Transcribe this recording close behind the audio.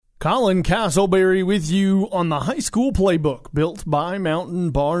Colin Castleberry with you on the High School Playbook, built by Mountain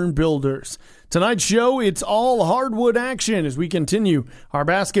Barn Builders. Tonight's show, it's all hardwood action as we continue our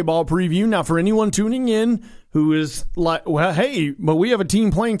basketball preview. Now, for anyone tuning in who is like, well, hey, but we have a team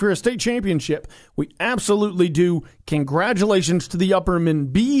playing for a state championship. We absolutely do. Congratulations to the Upper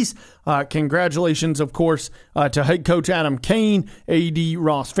Bees. Congratulations, of course, to head coach Adam Kane, AD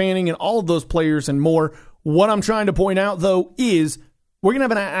Ross Fanning, and all of those players and more. What I'm trying to point out, though, is we're going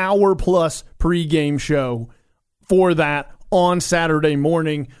to have an hour-plus pregame show for that on Saturday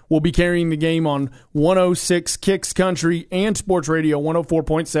morning. We'll be carrying the game on 106 Kicks Country and Sports Radio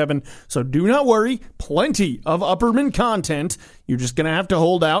 104.7. So do not worry, plenty of Upperman content. You're just going to have to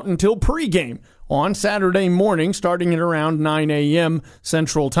hold out until pregame on Saturday morning, starting at around 9 a.m.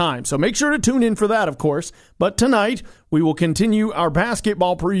 Central Time. So make sure to tune in for that, of course. But tonight, we will continue our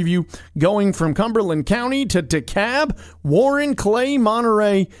basketball preview going from Cumberland County to DeKalb, Warren, Clay,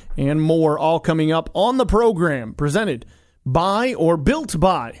 Monterey, and more, all coming up on the program, presented by or built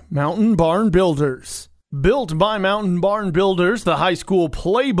by Mountain Barn Builders. Built by Mountain Barn Builders, the High School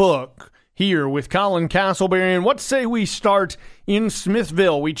Playbook. Here with Colin Castleberry, and what say we start in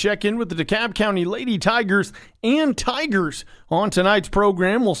Smithville? We check in with the DeKalb County Lady Tigers and Tigers on tonight's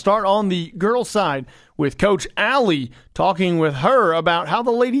program. We'll start on the girls' side with Coach Allie, talking with her about how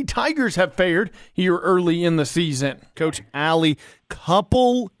the Lady Tigers have fared here early in the season. Coach Allie,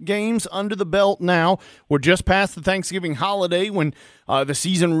 couple games under the belt now. We're just past the Thanksgiving holiday when the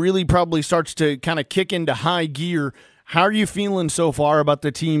season really probably starts to kind of kick into high gear. How are you feeling so far about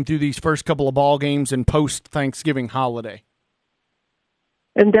the team through these first couple of ball games and post-Thanksgiving holiday?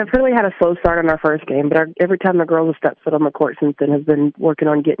 And definitely had a slow start on our first game, but every time the girls have stepped foot on the court since then has been working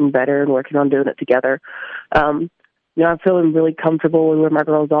on getting better and working on doing it together. I'm feeling really comfortable with where my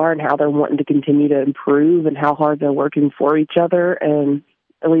girls are and how they're wanting to continue to improve and how hard they're working for each other and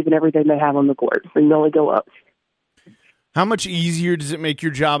leaving everything they have on the court. We can only go up. How much easier does it make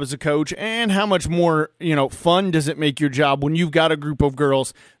your job as a coach, and how much more, fun does it make your job when you've got a group of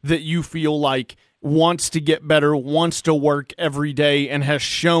girls that you feel like wants to get better, wants to work every day, and has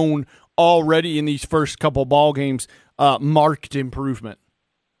shown already in these first couple ball games marked improvement?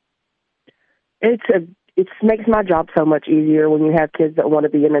 It makes my job so much easier when you have kids that want to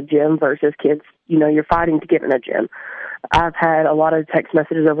be in a gym versus kids, you're fighting to get in a gym. I've had a lot of text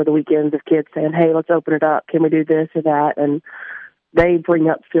messages over the weekends of kids saying, hey, let's open it up. Can we do this or that? And they bring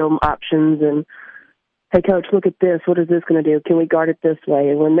up film options and, hey, coach, look at this. What is this going to do? Can we guard it this way?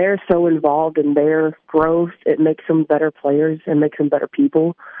 And when they're so involved in their growth, it makes them better players and makes them better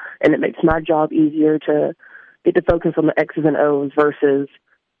people. And it makes my job easier to get to focus on the X's and O's versus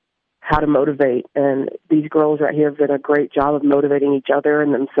how to motivate. And these girls right here have done a great job of motivating each other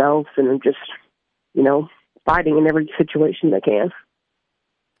and themselves and just, fighting in every situation they can.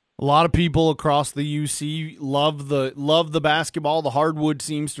 A lot of people across the UC love the basketball. The hardwood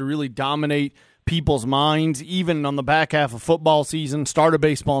seems to really dominate people's minds, even on the back half of football season, start of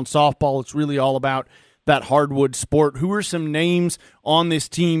baseball and softball. It's really all about that hardwood sport. Who are some names on this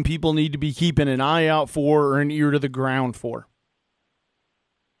team people need to be keeping an eye out for or an ear to the ground for?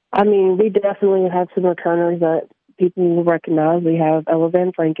 We definitely have some returners that people will recognize. We have Ella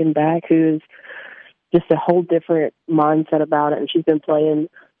Van Franken back, who's just a whole different mindset about it, and she's been playing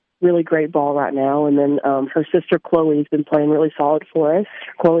really great ball right now. And then her sister Chloe's been playing really solid for us.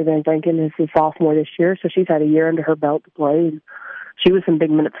 Chloe Van Franken is a sophomore this year, so she's had a year under her belt to play. And she was some big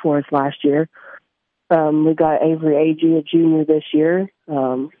minutes for us last year. We got Avery Agee, a junior this year.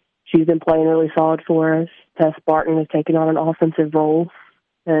 She's been playing really solid for us. Tess Barton has taken on an offensive role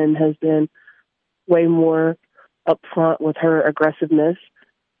and has been way more upfront with her aggressiveness.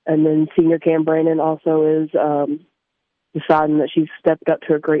 And then senior Cam Brandon also is deciding that she's stepped up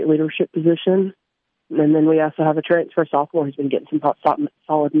to a great leadership position. And then we also have a transfer sophomore who's been getting some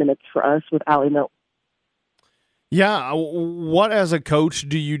solid minutes for us with Allie Milk. Yeah, what as a coach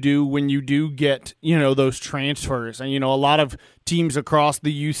do you do when you do get, those transfers? And, a lot of teams across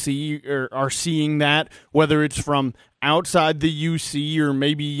the UC are seeing that, whether it's from outside the UC or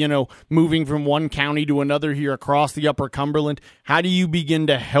maybe, moving from one county to another here across the Upper Cumberland. How do you begin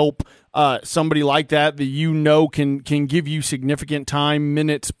to help somebody like that can give you significant time,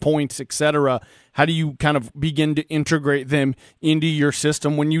 minutes, points, etc.? How do you kind of begin to integrate them into your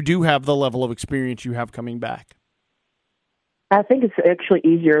system when you do have the level of experience you have coming back? I think it's actually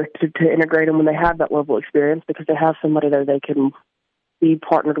easier to integrate them when they have that level of experience because they have somebody that they can be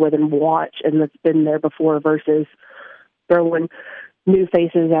partnered with and watch and that's been there before versus throwing new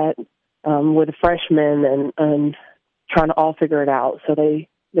faces at with freshmen and trying to all figure it out. So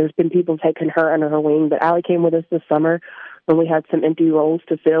there's been people taking her under her wing, but Allie came with us this summer. when we had some empty roles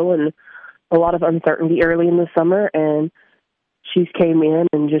to fill and a lot of uncertainty early in the summer. And she came in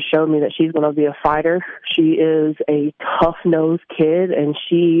and just showed me that she's going to be a fighter. She is a tough-nosed kid, and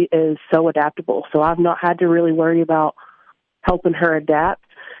she is so adaptable. So I've not had to really worry about helping her adapt.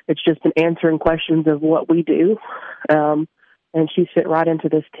 It's just been answering questions of what we do. And she's fit right into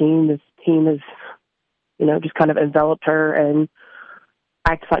this team. This team has, just kind of enveloped her and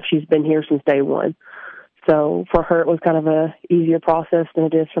acts like she's been here since day one. So for her, it was kind of a easier process than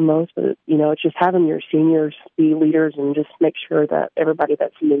it is for most. But, it's just having your seniors be leaders and just make sure that everybody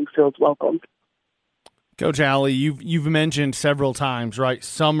that's new feels welcome. Coach Allie, you've mentioned several times, right?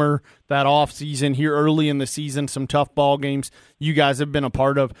 Summer, that off season here early in the season, some tough ball games you guys have been a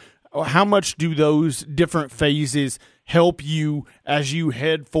part of. How much do those different phases help you as you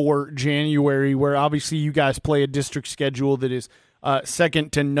head for January, where obviously you guys play a district schedule that is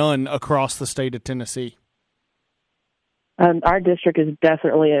second to none across the state of Tennessee? Our district is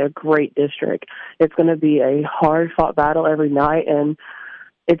definitely a great district. It's going to be a hard-fought battle every night, and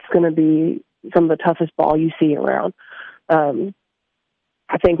it's going to be some of the toughest ball you see around.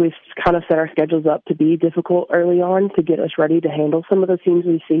 I think we've kind of set our schedules up to be difficult early on to get us ready to handle some of the teams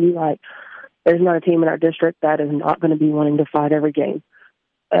we see. Like, there's not a team in our district that is not going to be wanting to fight every game.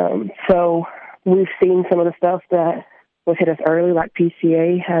 So we've seen some of the stuff that will hit us early, like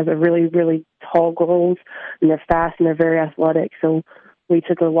PCA has a really, really tall girls, and they're fast and they're very athletic. So we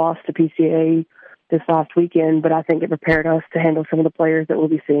took a loss to PCA this last weekend, but I think it prepared us to handle some of the players that we'll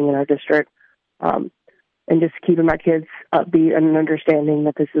be seeing in our district. And just keeping my kids upbeat and understanding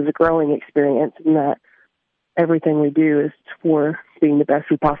that this is a growing experience and that everything we do is for being the best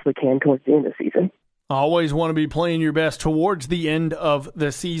we possibly can towards the end of the season. Always want to be playing your best towards the end of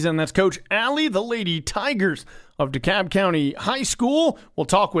the season. That's Coach Allie, the Lady Tigers of DeKalb County High School. We'll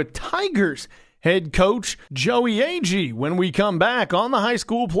talk with Tigers head coach Joey Agee when we come back on the High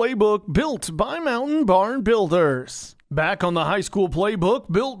School Playbook, built by Mountain Barn Builders. Back on the High School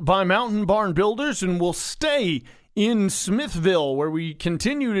Playbook, built by Mountain Barn Builders, and we'll stay in Smithville, where we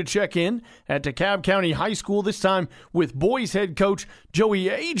continue to check in at DeKalb County High School, this time with boys head coach Joey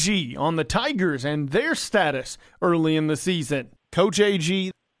Agee on the Tigers and their status early in the season. Coach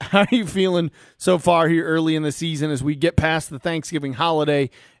Agee, how are you feeling so far here early in the season as we get past the Thanksgiving holiday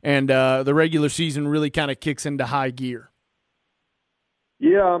and the regular season really kind of kicks into high gear?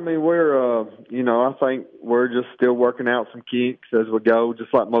 Yeah, I mean, we're, I think we're just still working out some kinks as we go,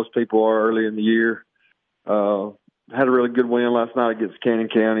 just like most people are early in the year. Had a really good win last night against Cannon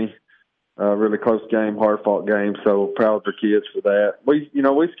County. Really close game, hard-fought game, so proud of the kids for that. We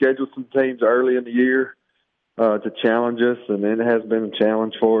scheduled some teams early in the year to challenge us, and it has been a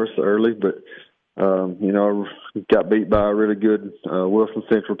challenge for us early, but, got beat by a really good Wilson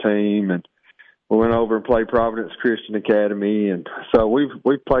Central team, and we went over and played Providence Christian Academy, and so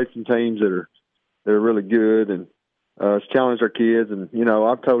we've played some teams that are really good, and it's challenged our kids. And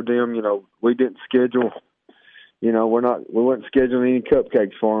I've told them, we didn't schedule, we weren't scheduling any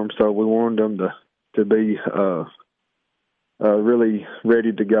cupcakes for them, so we wanted them to be really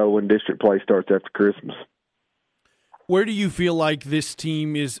ready to go when district play starts after Christmas. Where do you feel like this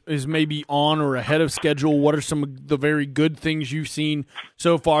team is maybe on or ahead of schedule? What are some of the very good things you've seen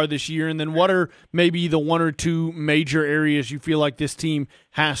so far this year? And then what are maybe the one or two major areas you feel like this team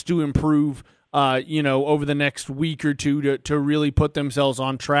has to improve, over the next week or two to really put themselves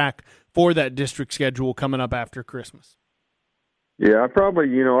on track for that district schedule coming up after Christmas? Yeah,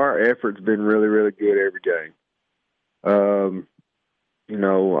 our effort's been really, really good every game. I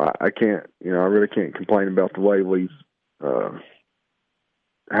really can't complain about the way we've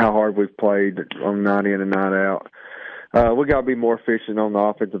how hard we've played on night in and night out. We got to be more efficient on the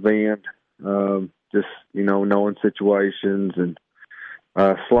offensive end, knowing situations and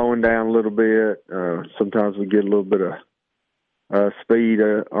slowing down a little bit. Sometimes we get a little bit of speed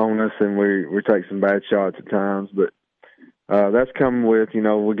on us, and we take some bad shots at times. But that's coming with,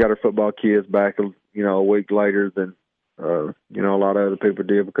 we got our football kids back, a week later than, a lot of other people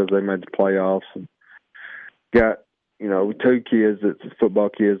did because they made the playoffs. And got, two kids, that's football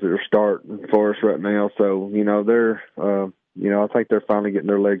kids that are starting for us right now. So, they're, I think they're finally getting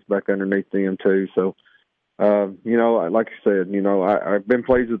their legs back underneath them too. So, like I said, I've been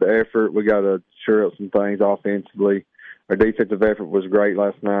pleased with the effort. We got to shore up some things offensively. Our defensive effort was great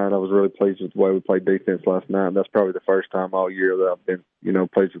last night. I was really pleased with the way we played defense last night. That's probably the first time all year that I've been,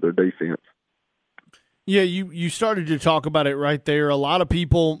 pleased with their defense. Yeah, you started to talk about it right there. A lot of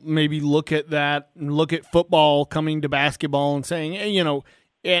people maybe look at that and look at football coming to basketball and saying, hey,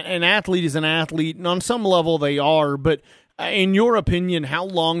 an athlete is an athlete, and on some level they are. But in your opinion, how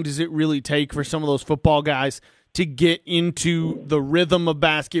long does it really take for some of those football guys to get into the rhythm of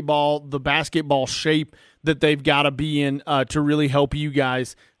basketball, the basketball shape that they've got to be in to really help you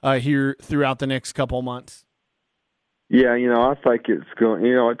guys here throughout the next couple months? Yeah, I think it's going.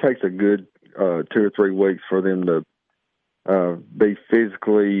 It takes a good 2 or 3 weeks for them to be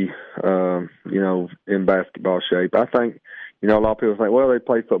physically, in basketball shape. I think, a lot of people think, well, they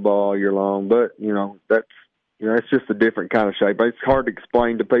play football all year long, but that's it's just a different kind of shape. It's hard to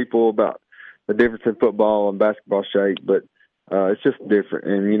explain to people about the difference in football and basketball shape, but it's just different.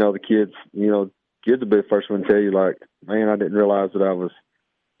 And the kids will be the first one to tell you, like, man, I didn't realize that I was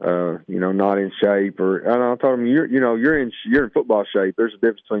not in shape. Or I told them, you're in football shape. There's a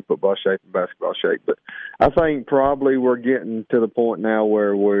difference between football shape and basketball shape. But I think probably we're getting to the point now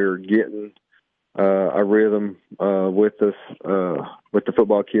where we're getting a rhythm with us, with the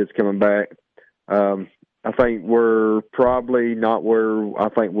football kids coming back. I think we're probably not where I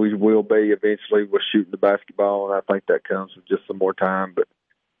think we will be eventually with shooting the basketball, and I think that comes with just some more time. But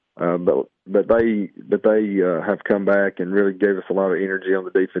they have come back and really gave us a lot of energy on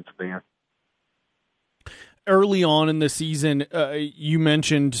the defensive end. Early on in the season, you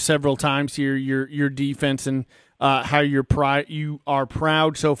mentioned several times here your defense and how you are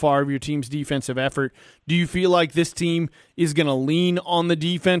proud so far of your team's defensive effort. Do you feel like this team is going to lean on the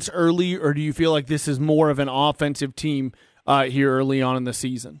defense early, or do you feel like this is more of an offensive team here early on in the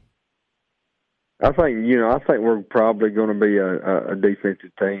season? I think we're probably going to be a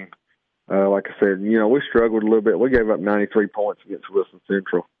defensive team. Like I said, we struggled a little bit. We gave up 93 points against Wilson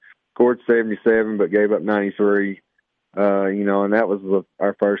Central. Scored 77, but gave up 93. And that was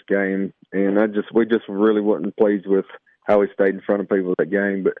our first game. And we just really wasn't pleased with how we stayed in front of people that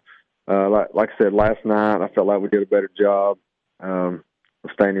game. But like I said, last night I felt like we did a better job of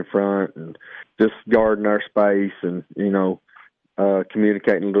staying in front and just guarding our space and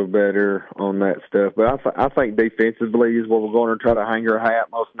communicating a little better on that stuff. But I think defensively is what we're going to try to hang our hat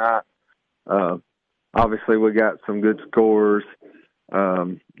most night. Obviously, we got some good scorers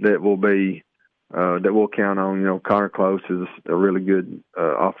that we'll count on. Connor Close is a really good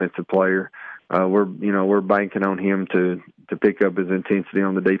offensive player. We're banking on him to pick up his intensity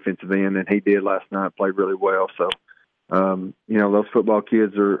on the defensive end, and he did last night. Played really well. So, those football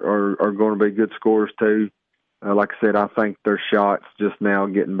kids are going to be good scorers too. Like I said, I think their shots just now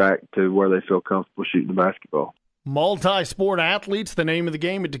getting back to where they feel comfortable shooting the basketball. Multi-sport athletes, the name of the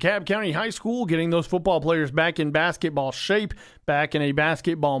game at DeKalb County High School, getting those football players back in basketball shape, back in a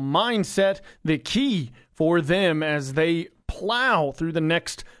basketball mindset, the key for them as they plow through the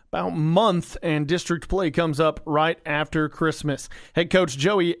next about month, and district play comes up right after Christmas. Head coach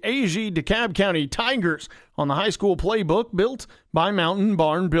Joey Agee, DeKalb County Tigers on the High School Playbook, built by Mountain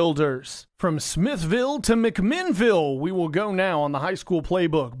Barn Builders. From Smithville to McMinnville, we will go now on the High School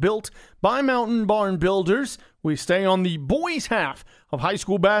Playbook, built by Mountain Barn Builders. We stay on the boys' half of high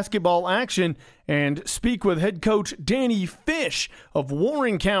school basketball action and speak with head coach Danny Fish of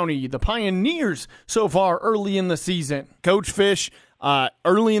Warren County, the Pioneers so far early in the season. Coach Fish,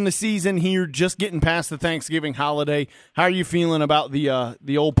 early in the season here, just getting past the Thanksgiving holiday. How are you feeling about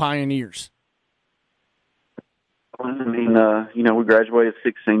the old Pioneers? I mean, we graduated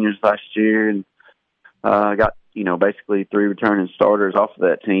 6 seniors last year and got, basically 3 returning starters off of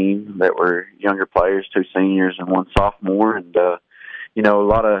that team that were younger players, 2 seniors and 1 sophomore. And, a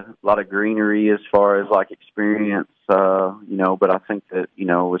lot of greenery as far as like experience, but I think that,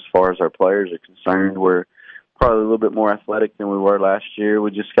 as far as our players are concerned, we're probably a little bit more athletic than we were last year.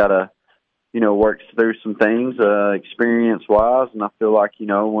 We just got to, work through some things, experience-wise. And I feel like,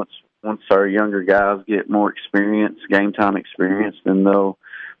 once our younger guys get more experience, game time experience, then they'll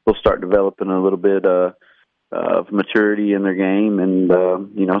start developing a little bit of maturity in their game. And,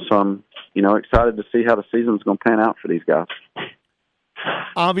 so I'm, excited to see how the season's going to pan out for these guys.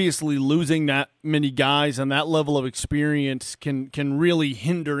 Obviously, losing that many guys and that level of experience can really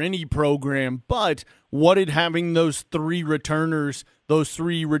hinder any program. But what did having those 3 returners, those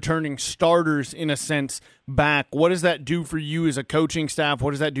 3 returning starters, in a sense, back, what does that do for you as a coaching staff?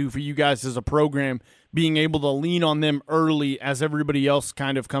 What does that do for you guys as a program, being able to lean on them early as everybody else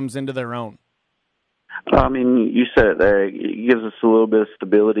kind of comes into their own? I mean, you said it there. It gives us a little bit of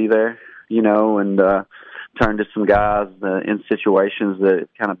stability there, and turn to some guys in situations that have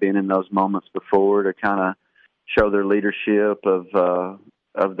kind of been in those moments before to kind of show their leadership of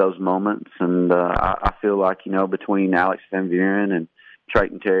those moments. And I feel like, between Alex Van Buren and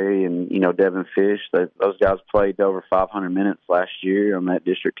Trayton Terry and, Devin Fish, those guys played over 500 minutes last year on that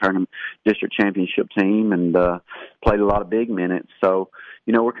district championship team and played a lot of big minutes. So,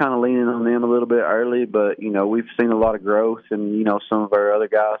 we're kind of leaning on them a little bit early, but, we've seen a lot of growth in, some of our other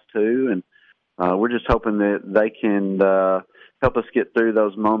guys too. And, we're just hoping that they can help us get through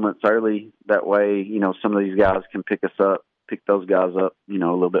those moments early. That way, some of these guys can pick those guys up, a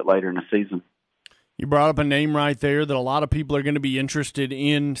little bit later in the season. You brought up a name right there that a lot of people are going to be interested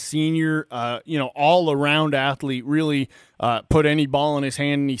in. Senior, all-around athlete, really put any ball in his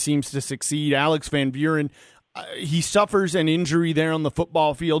hand, and he seems to succeed. Alex Van Buren, he suffers an injury there on the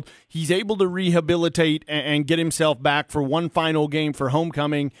football field. He's able to rehabilitate and get himself back for one final game for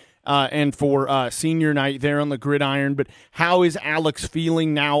homecoming and for senior night there on the gridiron. But how is Alex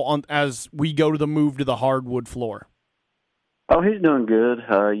feeling now as we go to the move to the hardwood floor? Oh, he's doing good.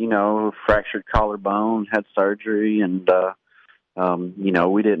 Fractured collarbone, had surgery, and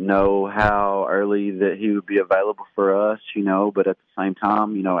we didn't know how early that he would be available for us, but at the same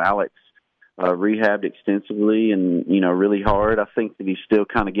time, Alex rehabbed extensively and, really hard. I think that he's still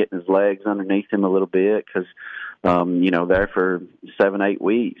kind of getting his legs underneath him a little bit because, there for 7-8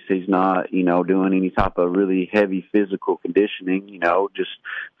 weeks, he's not, doing any type of really heavy physical conditioning, just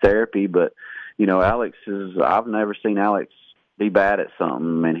therapy. But, I've never seen Alex be bad at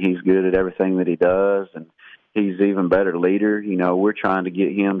something, and he's good at everything that he does, and he's even better leader. We're trying to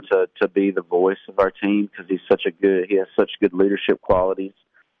get him to be the voice of our team because he has such good leadership qualities.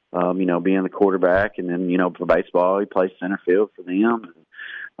 Being the quarterback, and then for baseball he plays center field for them.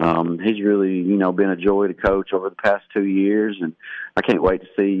 He's really been a joy to coach over the past 2 years, and I can't wait to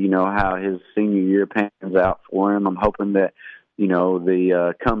see how his senior year pans out for him. I'm hoping that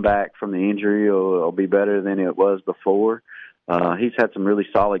the comeback from the injury will be better than it was before. He's had some really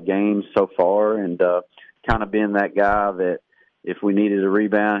solid games so far, and kind of been that guy that if we needed a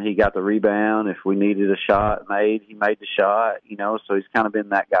rebound, he got the rebound. If we needed a shot made, he made the shot, so he's kind of been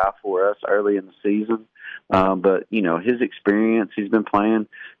that guy for us early in the season. But his experience, he's been playing,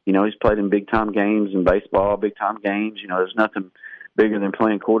 he's played in big-time games in baseball, big-time games. There's nothing bigger than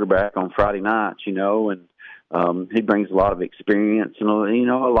playing quarterback on Friday nights, and he brings a lot of experience and,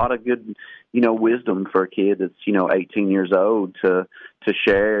 a lot of good, wisdom for a kid that's, 18 years old to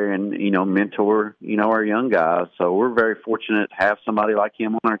share and, mentor, our young guys. So we're very fortunate to have somebody like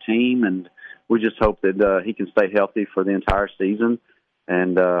him on our team, and we just hope that he can stay healthy for the entire season,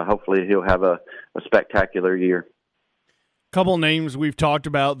 and hopefully he'll have a spectacular year. Couple names we've talked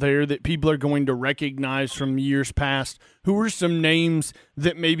about there that people are going to recognize from years past. Who are some names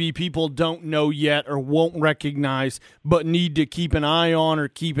that maybe people don't know yet or won't recognize but need to keep an eye on or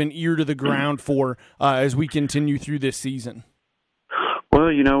keep an ear to the ground for as we continue through this season? Well,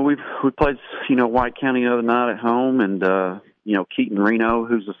 we played, White County the other night at home, and, Keaton Reno,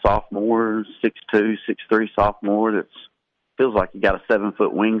 who's a sophomore, 6'2", 6'3" sophomore that feels like he got a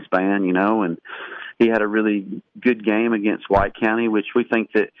 7-foot wingspan, and he had a really good game against White County, which we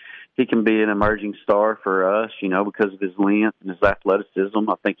think that he can be an emerging star for us, because of his length and his athleticism.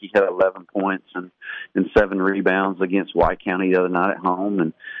 I think he had 11 points and 7 rebounds against White County the other night at home.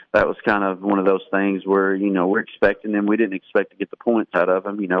 And that was kind of one of those things where, we're expecting him. We didn't expect to get the points out of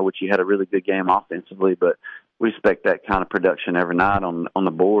him, which he had a really good game offensively, but we expect that kind of production every night on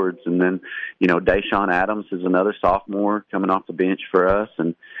the boards. And then, Deshaun Adams is another sophomore coming off the bench for us,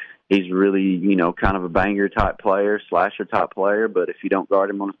 and he's really, kind of a banger type player, slasher type player, but if you don't guard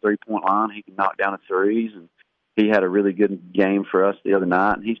him on the 3-point line, he can knock down the threes, and he had a really good game for us the other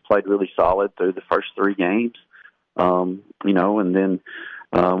night, and he's played really solid through the first 3 games. And then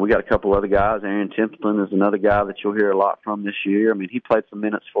we got a couple other guys. Aaron Templeton is another guy that you'll hear a lot from this year. I mean, he played some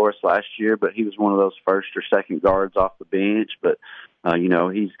minutes for us last year, but he was one of those first or second guards off the bench. But,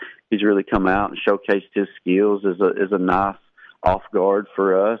 he's really come out and showcased his skills as a nice off guard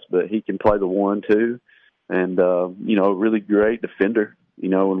for us, but he can play the 1 too. And, really great defender,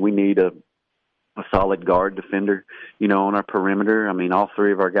 and we need a solid guard defender, on our perimeter. I mean, all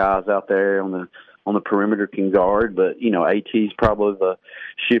 3 of our guys out there on the perimeter can guard, but, AT's probably the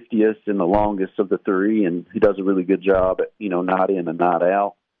shiftiest and the longest of the 3, and he does a really good job at, night in and night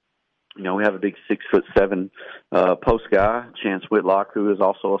out. We have a big 6'7" post guy, Chance Whitlock, who is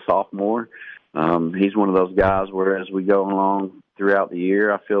also a sophomore. He's one of those guys where as we go along throughout the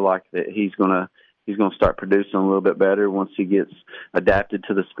year, I feel like that he's gonna start producing a little bit better once he gets adapted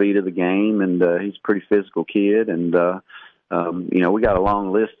to the speed of the game, and he's a pretty physical kid, and we got a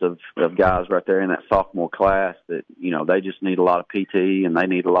long list of guys right there in that sophomore class that, they just need a lot of PT and they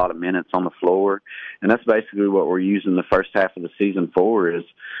need a lot of minutes on the floor. And that's basically what we're using the first half of the season for, is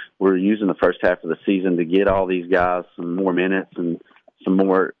we're using the first half of the season to get all these guys some more minutes and some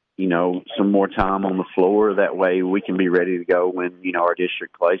more time on the floor. That way we can be ready to go when, our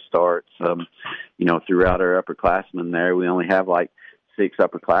district play starts. Throughout our upperclassmen there, we only have like 6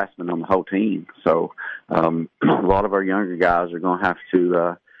 upperclassmen on the whole team. So a lot of our younger guys are going to have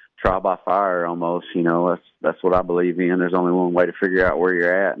to trial by fire almost. That's what I believe in. There's only one way to figure out where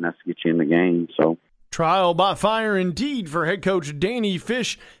you're at, and that's to get you in the game. So. Trial by fire indeed for head coach Danny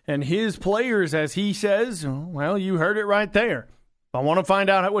Fish and his players, as he says. Well, you heard it right there. If I want to find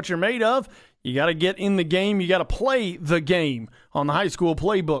out what you're made of, you got to get in the game. You got to play the game on the High School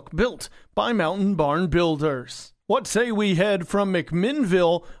Playbook, built by Mountain Barn Builders. What say we head from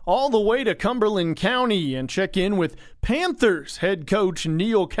McMinnville all the way to Cumberland County and check in with Panthers head coach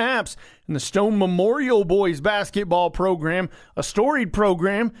Neil Capps and the Stone Memorial Boys basketball program, a storied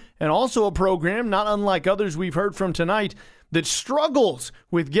program and also a program not unlike others we've heard from tonight that struggles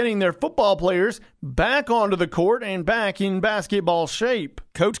with getting their football players back onto the court and back in basketball shape.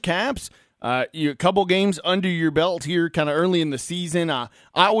 Coach Capps, a couple games under your belt here kind of early in the season. I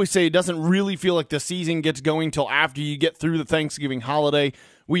always say it doesn't really feel like the season gets going till after you get through the Thanksgiving holiday.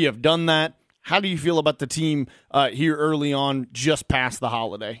 We have done that. How do you feel about the team here early on, just past the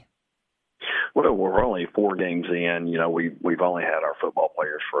holiday? Well, we're only 4 games in. We've only had our football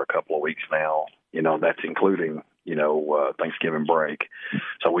players for a couple of weeks now. That's including, Thanksgiving break.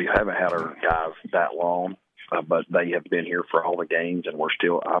 So we haven't had our guys that long. But they have been here for all the games, and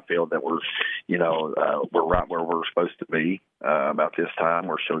I feel that we're right where we're supposed to be about this time.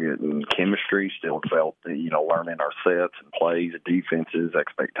 We're still getting chemistry, still learning our sets and plays, defenses,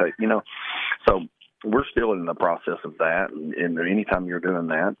 expectations, so we're still in the process of that. And anytime you're doing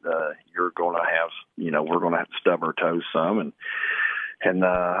that, you're going to have, we're going to have to stub our toes some. And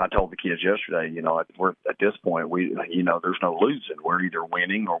I told the kids yesterday, we're at this point, there's no losing. We're either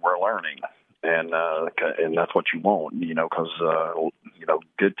winning or we're learning. And that's what you want, because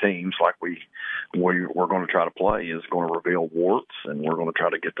good teams like we're going to try to play is going to reveal warts, and we're going to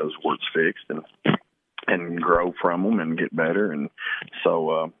try to get those warts fixed and grow from them and get better. And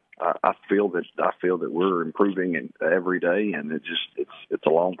so I feel that we're improving every day, and it's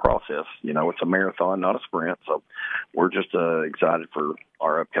a long process. It's a marathon, not a sprint. So we're just excited for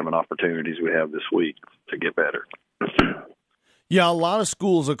our upcoming opportunities we have this week to get better. Yeah, a lot of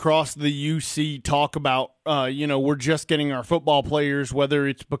schools across the UC talk about, we're just getting our football players, whether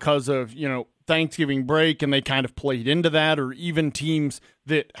it's because of, Thanksgiving break and they kind of played into that, or even teams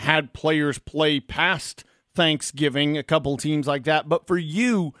that had players play past Thanksgiving, a couple teams like that. But for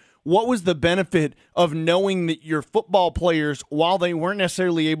you, what was the benefit of knowing that your football players, while they weren't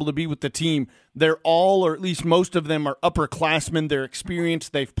necessarily able to be with the team, they're all, or at least most of them, are upperclassmen, they're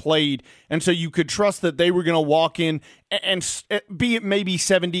experienced, they've played, and so you could trust that they were going to walk in and be it maybe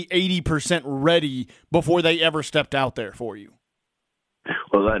 70, 80% ready before they ever stepped out there for you?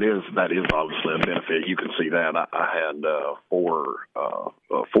 Well, that is obviously a benefit. You can see that. I had four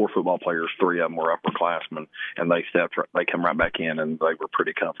football players. 3 of them were upperclassmen, and they come right back in, and they were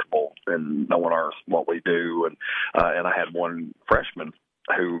pretty comfortable in knowing what we do. And I had one freshman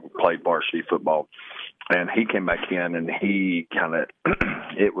who played varsity football, and he came back in, and he kind of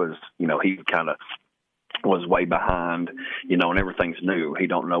he kind of was way behind, and everything's new. He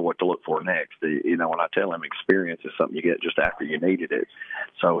don't know what to look for next. When I tell him experience is something you get just after you needed it.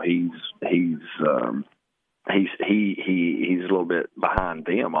 So he's a little bit behind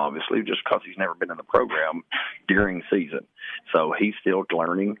them, obviously, just because he's never been in the program during season. So he's still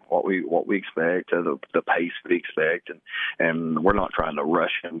learning what we expect, the pace we expect, and we're not trying to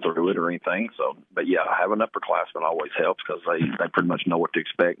rush him through it or anything. So, but yeah, having upperclassmen always helps because they pretty much know what to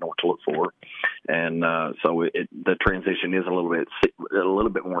expect, know what to look for, and so the transition is a little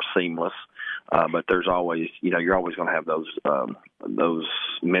bit more seamless. But there's always, you're always going to have those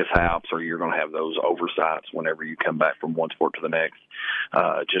mishaps, or you're going to have those oversights whenever you come back from one sport to the next.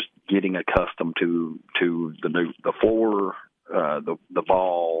 Just getting accustomed to the floor, the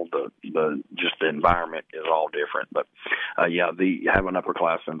ball, just the environment is all different. But having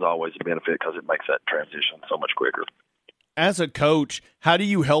upperclassmen is always a benefit because it makes that transition so much quicker. As a coach, how do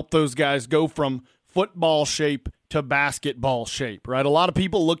you help those guys go from football shape to basketball shape, right? A lot of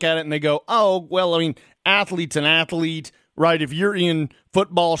people look at it and they go, oh, well, athlete's an athlete, right? If you're in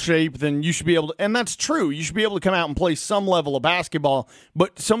football shape, then you should be able to, and that's true. You should be able to come out and play some level of basketball,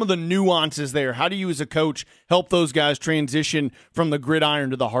 but some of the nuances there, how do you as a coach help those guys transition from the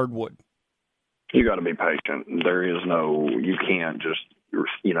gridiron to the hardwood? You got to be patient. You can't just,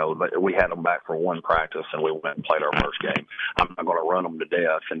 we had them back for one practice and we went and played our first game. I'm not going to run them to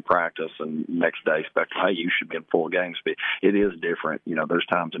death in practice and next day expect, hey, you should be in full game speed. It is different. There's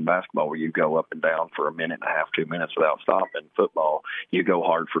times in basketball where you go up and down for a minute and a half, 2 minutes without stopping. Football, you go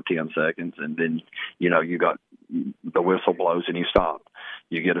hard for 10 seconds and then, you got the whistle blows and you stop.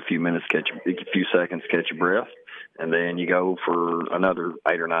 You get a few seconds, catch your breath, and then you go for another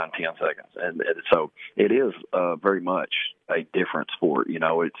 8 or 9, 10 seconds. And so it is very much a different sport. You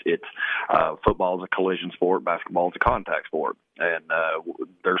know, it's football is a collision sport, basketball is a contact sport. And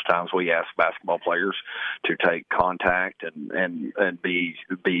there's times we ask basketball players to take contact and be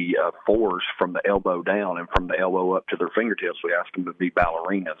a force from the elbow down and from the elbow up to their fingertips. We ask them to be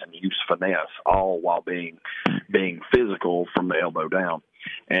ballerinas and use finesse, all while being physical from the elbow down.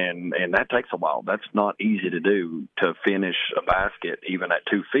 And that takes a while. That's not easy to do, to finish a basket even at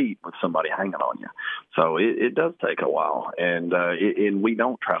 2 feet with somebody hanging on you. So it does take a while. And we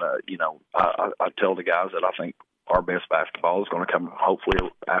don't try to, you know, I tell the guys that I think our best basketball is going to come hopefully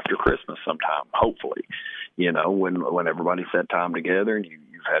after Christmas sometime, hopefully, you know, when everybody's had time together and you've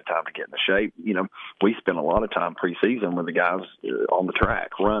had time to get into shape. You know, we spend a lot of time preseason with the guys on the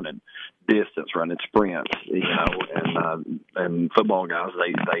track running distance, running sprints, you know, and football guys,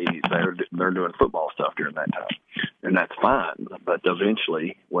 they're doing football stuff during that time, and that's fine. But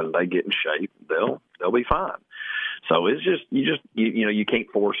eventually, when they get in shape, they'll be fine. So it's just you know, you can't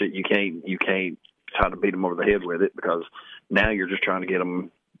force it. You can't try to beat them over the head with it, because now you're just trying to get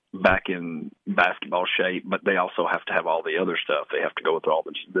them back in basketball shape, but they also have to have all the other stuff. They have to go through all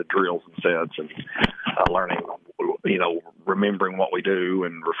the drills and sets and learning, you know, remembering what we do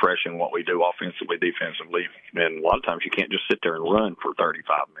and refreshing what we do offensively, defensively. And a lot of times you can't just sit there and run for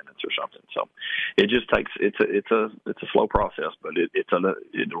 35 minutes or something. So it just takes, it's a slow process, but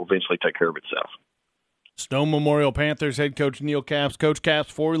it'll eventually take care of itself. Stone Memorial Panthers head coach Neil Capps. Coach Capps,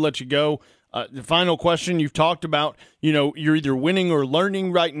 before we let you go, the final question, you've talked about, you know, you're either winning or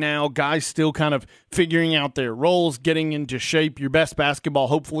learning right now, guys still kind of figuring out their roles, getting into shape, your best basketball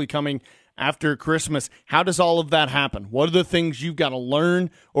hopefully coming after Christmas. How does all of that happen? What are the things you've got to learn,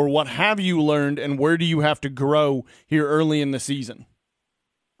 or what have you learned, and where do you have to grow here early in the season?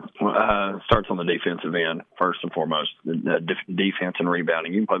 It starts on the defensive end, first and foremost, defense and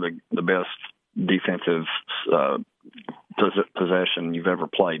rebounding. You can play the best defensive possession you've ever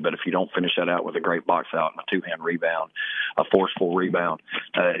played, but if you don't finish that out with a great box out and a two-hand rebound, a forceful rebound,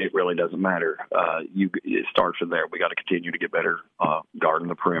 it really doesn't matter. It starts from there. We got to continue to get better guarding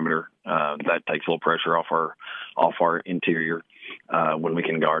the perimeter. That takes a little pressure off our interior when we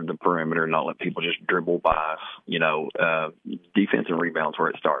can guard the perimeter and not let people just dribble by us. You know, defense and rebounds where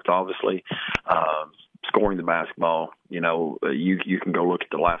it starts. Obviously, scoring the basketball, you know, you can go look at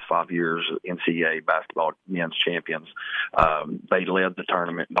the last 5 years NCAA basketball men's champions. They led the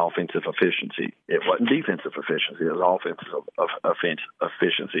tournament in offensive efficiency. It wasn't defensive efficiency. It was offensive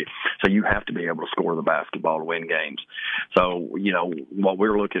efficiency. So you have to be able to score the basketball to win games. So, you know, what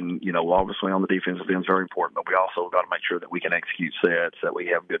we're looking, you know, obviously on the defensive end is very important, but we also got to make sure that we can execute sets, that we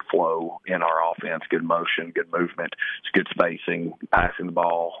have good flow in our offense, good motion, good movement, good spacing, passing the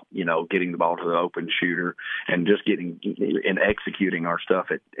ball, you know, getting the ball to the open shooter, and just getting and executing our stuff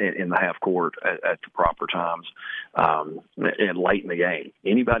in the half court at the proper times and late in the game.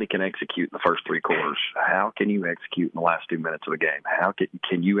 Anybody can execute in the first three quarters. How can you execute in the last 2 minutes of a game? How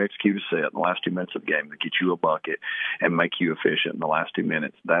can you execute a set in the last 2 minutes of the game that gets you a bucket and make you efficient in the last 2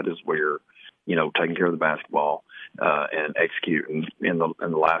 minutes? That is where, you know, taking care of the basketball and executing in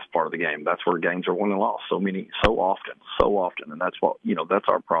the last part of the game. That's where games are won and lost so often. And that's what, you know, that's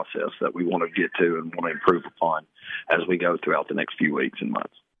our process that we want to get to and want to improve upon as we go throughout the next few weeks and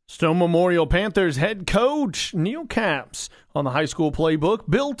months. Stone Memorial Panthers head coach Neil Capps on the High School Playbook,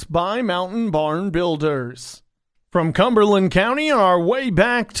 built by Mountain Barn Builders. From Cumberland County on our way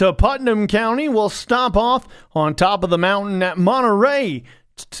back to Putnam County, we'll stop off on top of the mountain at Monterey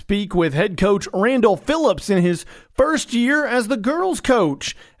to speak with head coach Randall Phillips in his first year as the girls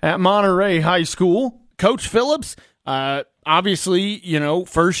coach at Monterey High School. Coach Phillips, obviously, you know,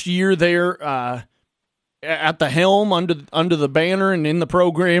 first year there at the helm under the banner and in the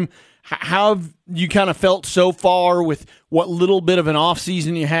program. How have you kind of felt so far with what little bit of an off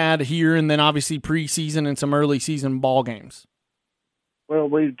season you had here, and then obviously preseason and some early season ball games? Well,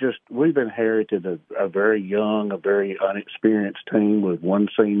 we've inherited a very young, a very unexperienced team with one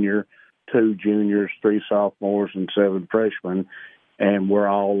senior, 2 juniors, 3 sophomores, and 7 freshmen, and we're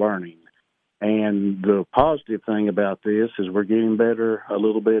all learning. And the positive thing about this is we're getting better a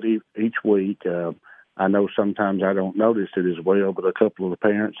little bit each week. I know sometimes I don't notice it as well, but a couple of the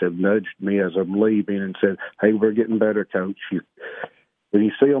parents have nudged me as I'm leaving and said, "Hey, we're getting better, Coach." When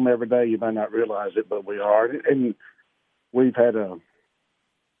you see them every day, you might not realize it, but we are. And we've had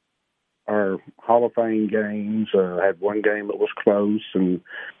our Hall of Fame games. Had one game that was close and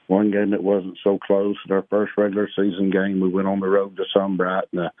one game that wasn't so close. In our first regular season game, we went on the road to Sunbright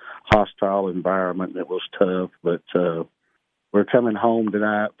in a hostile environment, and it was tough, but we're coming home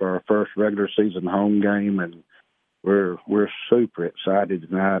tonight for our first regular season home game, and we're super excited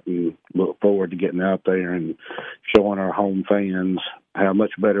tonight and look forward to getting out there and showing our home fans how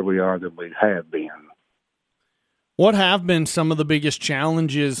much better we are than we have been. What have been some of the biggest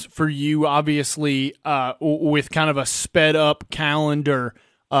challenges for you, obviously, with kind of a sped-up calendar,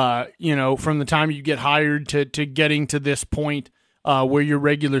 from the time you get hired to getting to this point where your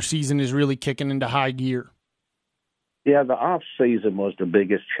regular season is really kicking into high gear? Yeah, the off-season was the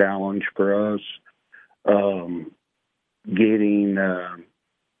biggest challenge for us. Getting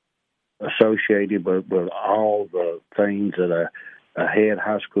associated with all the things that a head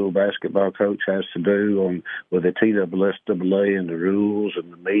high school basketball coach has to do with the TSSAA and the rules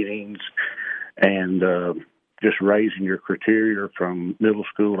and the meetings, and just raising your criteria from middle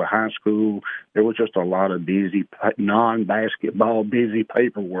school to high school. There was just a lot of busy, non-basketball busy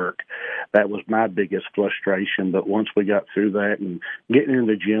paperwork. That was my biggest frustration. But once we got through that, and getting in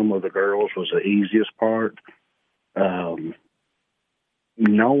the gym with the girls was the easiest part.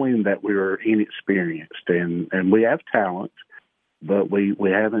 Knowing that we were inexperienced and we have talent, but we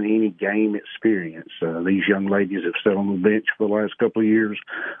haven't any game experience. These young ladies have sat on the bench for the last couple of years.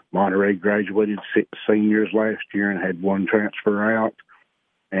 Monterey graduated 6 seniors last year and had 1 transfer out.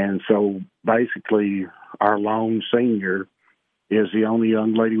 And so basically our lone senior is the only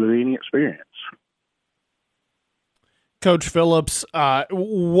young lady with any experience. Coach Phillips,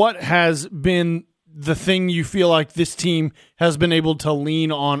 what has been the thing you feel like this team has been able to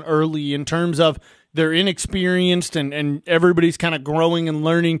lean on early in terms of they're inexperienced and everybody's kind of growing and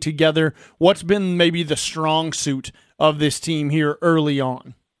learning together? What's been maybe the strong suit of this team here early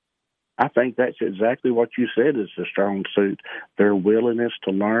on? I think that's exactly what you said is the strong suit. Their willingness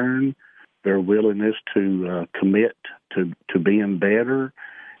to learn, their willingness to commit to being better,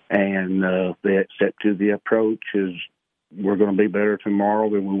 and they accepted the approach is we're going to be better tomorrow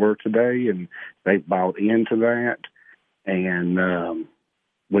than we were today, and they've bought into that. And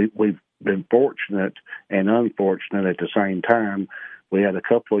we've been fortunate and unfortunate at the same time. We had a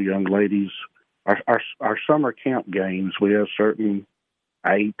couple of young ladies. Our summer camp games, we have certain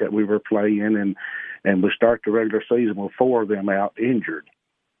 8 that we were playing, and we start the regular season with 4 of them out injured.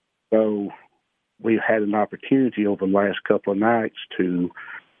 So we've had an opportunity over the last couple of nights to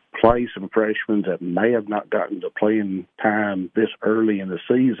play some freshmen that may have not gotten to playing time this early in the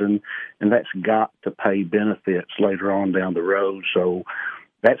season, and that's got to pay benefits later on down the road. So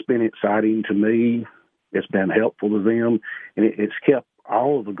that's been exciting to me. It's been helpful to them, and it's kept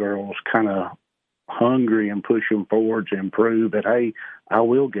all of the girls kind of hungry and pushing forward to improve that, hey, I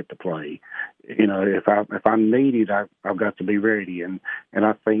will get to play. If I'm needed, I've got to be ready. And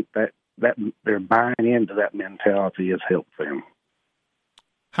I think that they're buying into that mentality has helped them.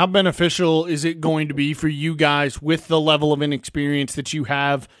 How beneficial is it going to be for you guys with the level of inexperience that you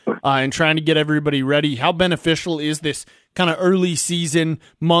have and trying to get everybody ready? How beneficial is this kind of early season,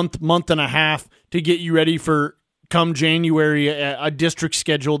 month and a half to get you ready for come January, a district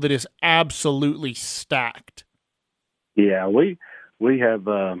schedule that is absolutely stacked? Yeah, we have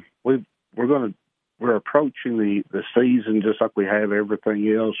we're approaching the season just like we have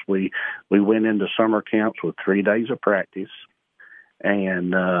everything else. We went into summer camps with 3 days of practice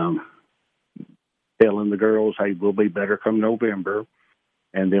and telling the girls, hey, we'll be better come November.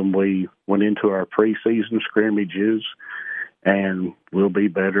 And then we went into our preseason scrimmages, and we'll be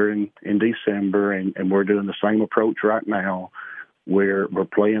better in December. And we're doing the same approach right now, where we're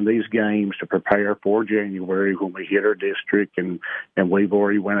playing these games to prepare for January when we hit our district. And we've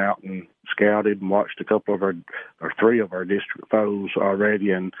already went out and scouted and watched a couple of 3 of our district foes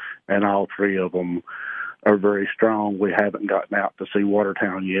already, and all 3 of them are very strong. We haven't gotten out to see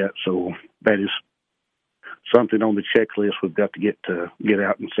Watertown yet, so that is something on the checklist. We've got to get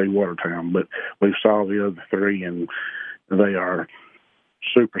out and see Watertown, but we saw the other 3, and they are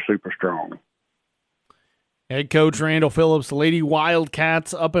super, super strong. Head coach Randall Phillips, Lady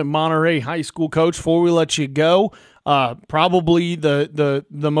Wildcats up at Monterey High School. Coach, before we let you go, probably the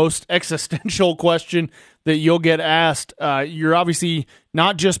most existential question that you'll get asked. You're obviously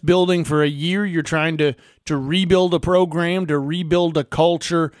not just building for a year. You're trying to rebuild a program, to rebuild a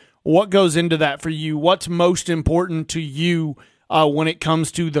culture. What goes into that for you? What's most important to you when it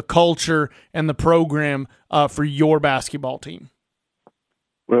comes to the culture and the program for your basketball team?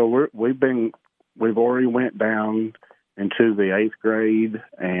 Well, we've already went down into the 8th grade,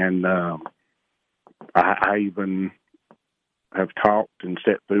 and I even have talked and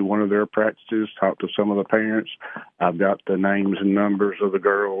sat through one of their practices, talked to some of the parents. I've got the names and numbers of the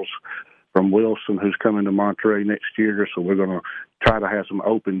girls from Wilson who's coming to Monterey next year, so we're going to try to have some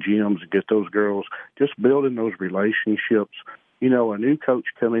open gyms and get those girls, just building those relationships. A new coach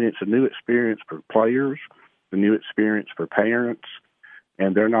coming in, it's a new experience for players, the new experience for parents,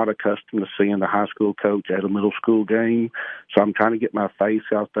 and they're not accustomed to seeing the high school coach at a middle school game. So I'm trying to get my face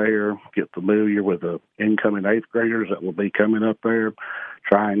out there, get familiar with the incoming eighth graders that will be coming up there,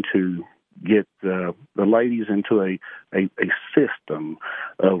 trying to get the ladies into a system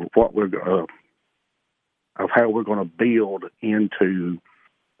of what of how we're going to build into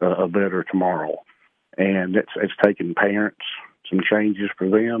a better tomorrow. And it's taken parents some changes for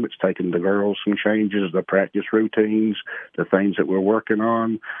them. It's taken the girls some changes, the practice routines, the things that we're working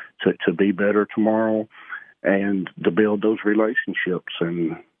on to be better tomorrow and to build those relationships.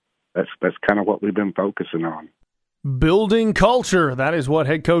 And that's kind of what we've been focusing on. Building culture. That is what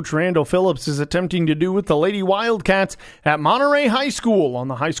head coach Randall Phillips is attempting to do with the Lady Wildcats at Monterey High School on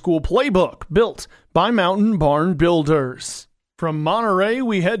the High School Playbook, built by Mountain Barn Builders. From Monterey,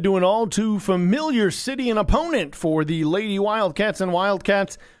 we head to an all-too-familiar city and opponent for the Lady Wildcats and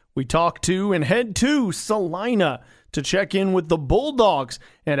Wildcats. We talk to and head to Salina to check in with the Bulldogs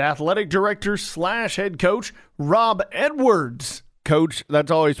and athletic director / head coach Rob Edwards. Coach,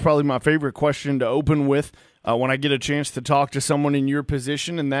 that's always probably my favorite question to open with when I get a chance to talk to someone in your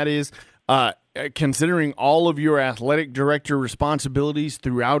position, and that is considering all of your athletic director responsibilities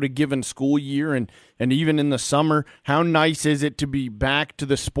throughout a given school year and even in the summer, how nice is it to be back to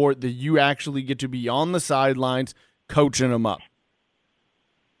the sport that you actually get to be on the sidelines coaching them up?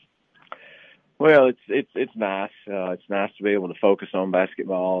 Well, it's nice. It's nice to be able to focus on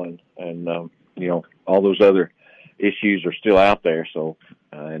basketball and all those other issues are still out there. So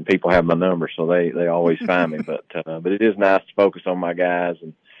and people have my number, so they always find me. But it is nice to focus on my guys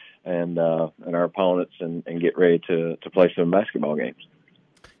and our opponents and get ready to play some basketball games.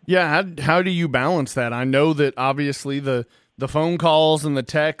 Yeah, how do you balance that? I know that obviously the phone calls and the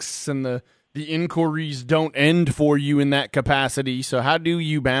texts and the inquiries don't end for you in that capacity. So how do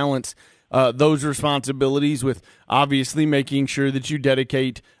you balance those responsibilities with obviously making sure that you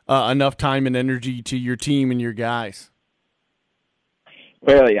dedicate enough time and energy to your team and your guys?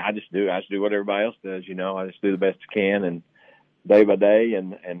 Well, yeah, I just do what everybody else does. I just do the best I can and day by day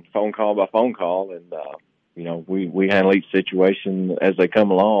and phone call by phone call. And, we handle each situation as they come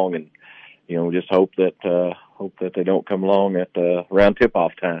along and, just hope that they don't come along at around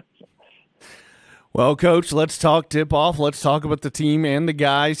tip-off time. Well, Coach, let's talk tip-off. Let's talk about the team and the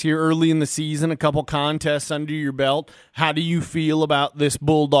guys here early in the season, a couple contests under your belt. How do you feel about this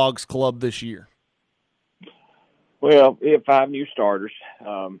Bulldogs club this year? Well, we have 5 new starters,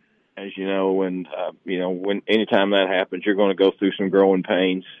 as you know, and, when anytime that happens, you're going to go through some growing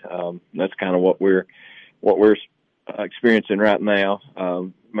pains. That's kind of what we're experiencing right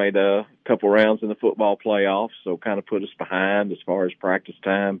now. Made a couple rounds in the football playoffs, so kind of put us behind as far as practice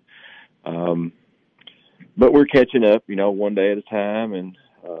time. But we're catching up, one day at a time and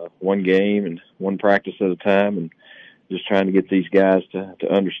one game and one practice at a time, and just trying to get these guys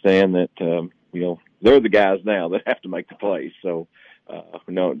to understand that, they're the guys now that have to make the plays. So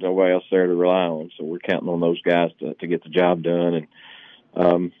nobody else there to rely on. So we're counting on those guys to get the job done,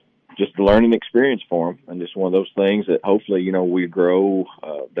 and just a learning experience for them. And just one of those things that hopefully, we grow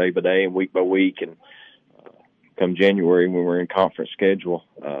day by day and week by week. And come January when we're in conference schedule,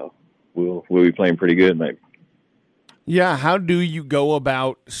 we'll be playing pretty good maybe. Yeah, how do you go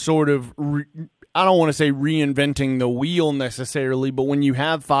about sort of, I don't want to say reinventing the wheel necessarily, but when you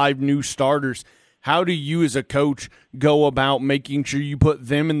have 5 new starters, how do you as a coach go about making sure you put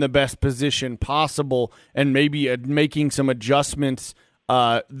them in the best position possible and maybe making some adjustments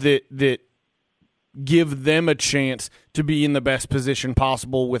that give them a chance to be in the best position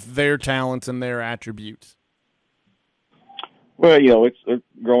possible with their talents and their attributes? Well, it's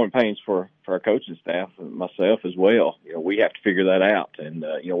growing pains for our coaching staff and myself as well. We have to figure that out. And,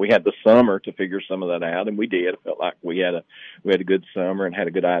 we had the summer to figure some of that out, and we did. It felt like we had a good summer and had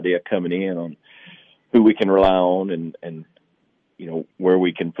a good idea coming in on who we can rely on and where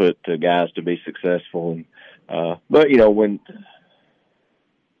we can put guys to be successful. But, when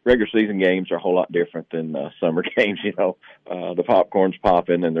regular season games are a whole lot different than summer games, the popcorn's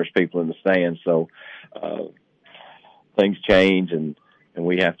popping and there's people in the stands. So, things change and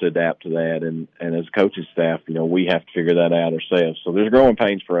we have to adapt to that. And as coaching staff, we have to figure that out ourselves. So there's growing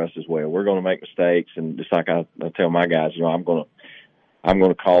pains for us as well. We're going to make mistakes. And just like I tell my guys, I'm going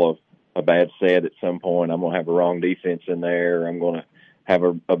to call a bad set at some point. I'm going to have a wrong defense in there. I'm going to have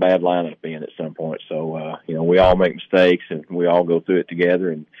a bad lineup in at some point. So, we all make mistakes and we all go through it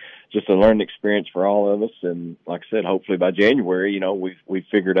together, and just a learning experience for all of us. And like I said, hopefully by January, we've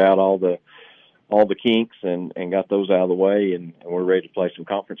figured out all the kinks and got those out of the way, and we're ready to play some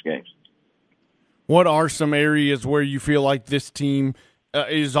conference games. What are some areas where you feel like this team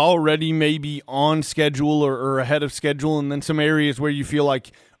is already maybe on schedule or ahead of schedule, and then some areas where you feel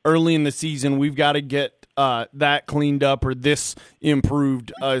like early in the season we've got to get that cleaned up or this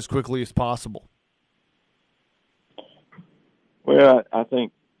improved as quickly as possible? Well, I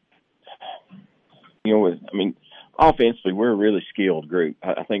think, offensively, we're a really skilled group.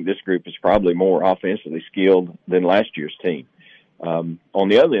 I think this group is probably more offensively skilled than last year's team. On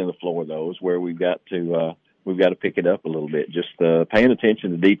the other end of the floor, though, is where we've got to pick it up a little bit. Just paying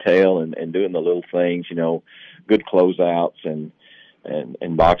attention to detail and doing the little things, good closeouts and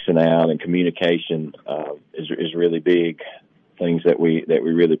boxing out and communication is really big things that we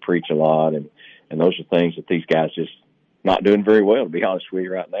really preach a lot, and those are things that these guys just not doing very well, to be honest with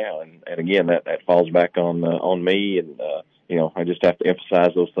you right now. And again, that falls back on me, and I just have to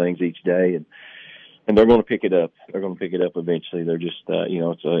emphasize those things each day, and they're going to pick it up. They're going to pick it up eventually. They're just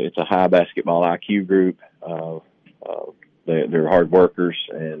it's a high basketball IQ group. They're hard workers,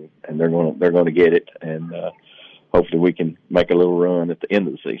 and they're going to get it, and hopefully we can make a little run at the end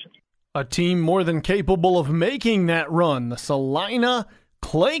of the season. A team more than capable of making that run, the Salina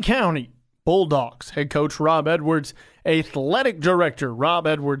Clay County Bulldogs. Head coach Rob Edwards, athletic director Rob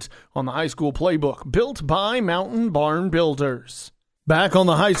Edwards on the High School Playbook, built by Mountain Barn Builders. Back on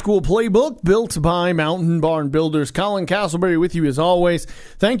the High School Playbook, built by Mountain Barn Builders. Colin Castleberry with you as always.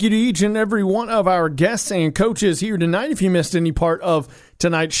 Thank you to each and every one of our guests and coaches here tonight. If you missed any part of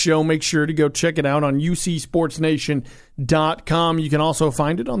tonight's show, make sure to go check it out on UCSportsNation.com. You can also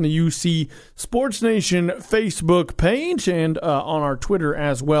find it on the UC Sports Nation Facebook page and on our Twitter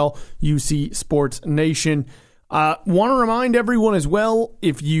as well, UC Sports Nation. Want to remind everyone as well,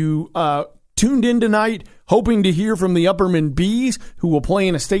 if you tuned in tonight hoping to hear from the Upperman Bees, who will play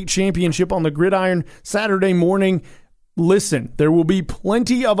in a state championship on the gridiron Saturday morning, listen, there will be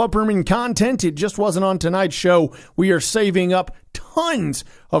plenty of Upperman content. It just wasn't on tonight's show. We are saving up tons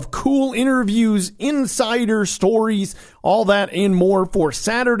of cool interviews, insider stories, all that and more for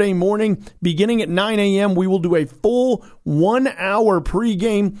Saturday morning. Beginning at 9 a.m., we will do a full 1 hour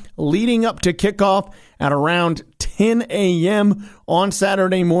pregame leading up to kickoff at around 10 a.m. on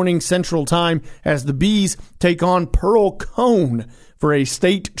Saturday morning Central Time as the Bees take on Pearl Cone for a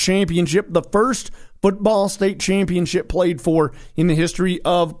state championship, the first football state championship played for in the history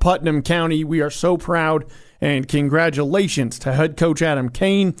of Putnam County. We are so proud, and congratulations to head coach Adam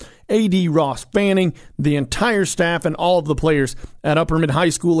Kane, AD Ross Fanning, the entire staff, and all of the players at Upperman High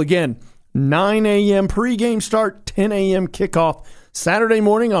School. Again, 9 a.m. pregame start, 10 a.m. kickoff Saturday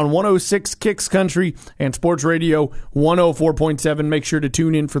morning on 106 Kicks Country and Sports Radio 104.7. Make sure to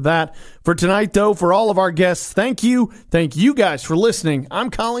tune in for that. For tonight, though, for all of our guests, thank you. Thank you guys for listening. I'm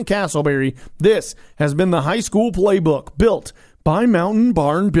Colin Castleberry. This has been the High School Playbook, built by Mountain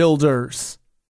Barn Builders.